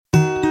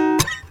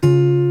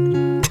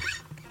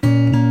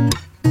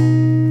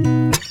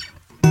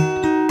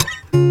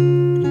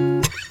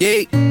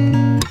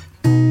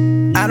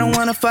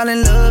fall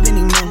in love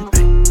anymore. Ay.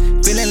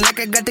 Feeling like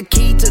I got the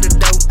key to the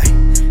door. Ay.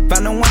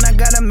 Found the one I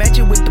gotta match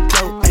it with the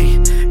flow. Ay.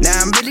 Now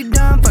I'm really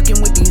done fucking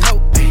with these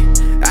hoes.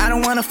 I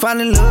don't wanna fall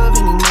in love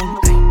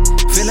anymore. Ay.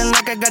 Feeling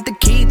like I got the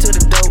key to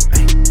the door.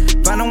 Ay.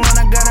 Found the one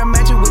I gotta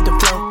match it with the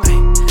flow. Ay.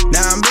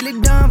 Now I'm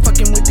really done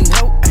fucking with these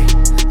hoes. Ay.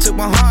 Took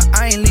my heart,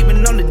 I ain't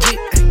leaving on the Jeep.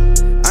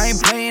 Ay. I ain't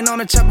playing on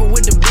the chopper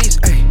with the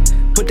beats. Ay.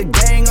 Put the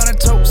gang on the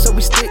toe so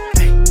we stick.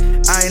 Ay.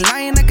 I ain't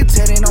lying, I can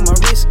tell it on my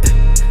wrist. Ay.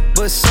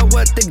 But so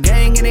what, the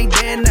gang, it ain't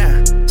dead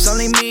now. It's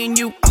only me and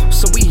you, oh,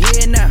 so we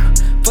here now.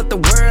 Fuck the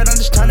world, I'm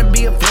just tryna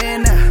be a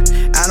fan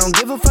now. I don't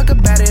give a fuck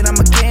about it, I'm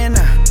a can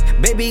now.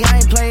 Baby, I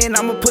ain't playing,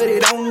 I'ma put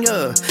it on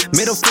ya.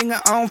 Middle finger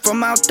on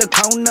from out the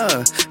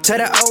corner. Tell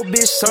the old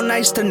bitch, so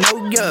nice to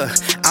know ya.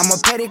 I'm a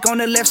Patek on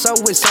the left, so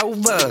it's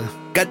over.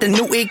 Got the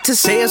new ick to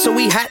say it, so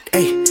we hot,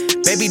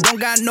 ayy. Baby, don't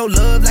got no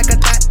love like I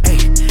thought,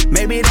 ayy.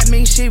 Maybe that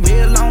means she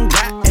real on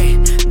God,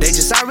 ayy. They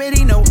just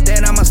already know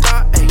that I'm a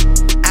star, ayy.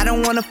 I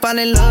don't wanna fall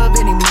in love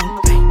anymore,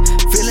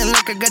 ayy. Feeling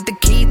like I got the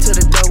key to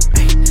the door,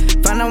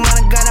 ayy. Find the one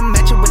I gotta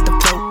match it with the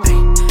flow,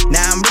 ayy.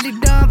 Now I'm really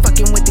done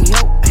fucking with the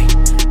hoe,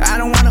 ayy. I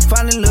don't wanna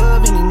fall in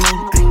love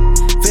anymore,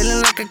 ayy.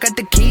 Feeling like I got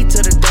the key to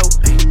the door,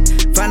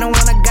 ayy. Find the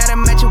one I gotta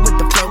match it with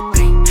the flow,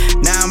 ayy.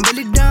 Now I'm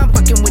really done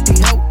fucking with the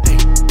hoe,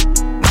 ayy.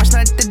 March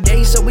not the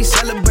day, so we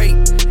celebrate.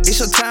 It's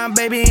your time,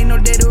 baby, ain't no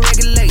day to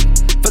regulate.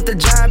 Fuck the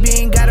job, you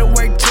ain't gotta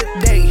work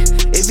today.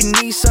 If you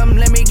need something,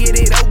 let me get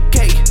it,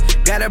 okay.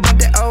 Gotta bump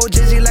that old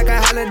Jizzy like a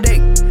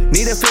holiday.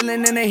 Need a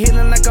feeling and a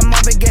healing like a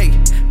Marvin Gaye.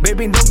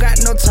 Baby, don't got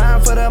no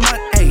time for the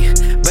month, ayy.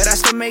 But I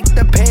still make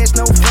the pants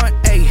no front,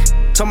 ayy.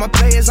 Told my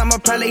players I'ma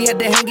probably have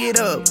to hang it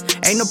up.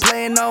 Ain't no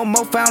playing no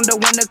more, found the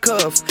one to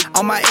cuff.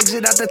 On my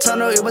exit out the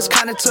tunnel, it was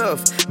kinda tough.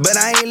 But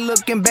I ain't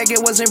looking back,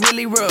 it wasn't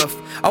really rough.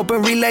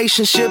 Open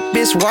relationship,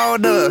 it's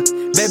water.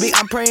 Baby,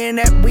 I'm praying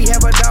that we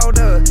have a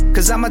daughter.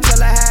 Cause I'ma tell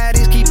her how it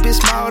is, keep it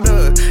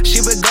smarter. She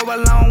would go a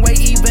long way,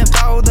 even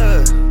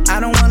farther. I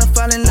don't wanna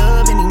fall in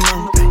love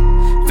anymore, ay.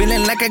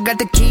 Feeling like I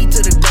got the key to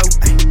the door,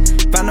 ay.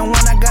 Found the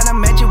one I gotta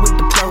match it with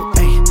the flow,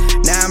 ay.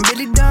 Now I'm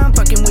really done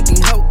fucking with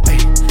these hoes,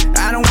 ay.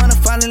 I don't wanna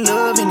fall in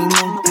love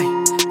anymore, ay.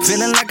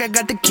 Feeling like I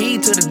got the key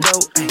to the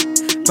door, ay.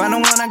 Find the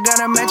one I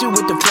gotta match it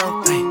with the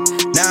flow, ay.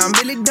 Now I'm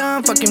really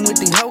done fucking with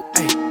these hoes,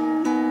 ay.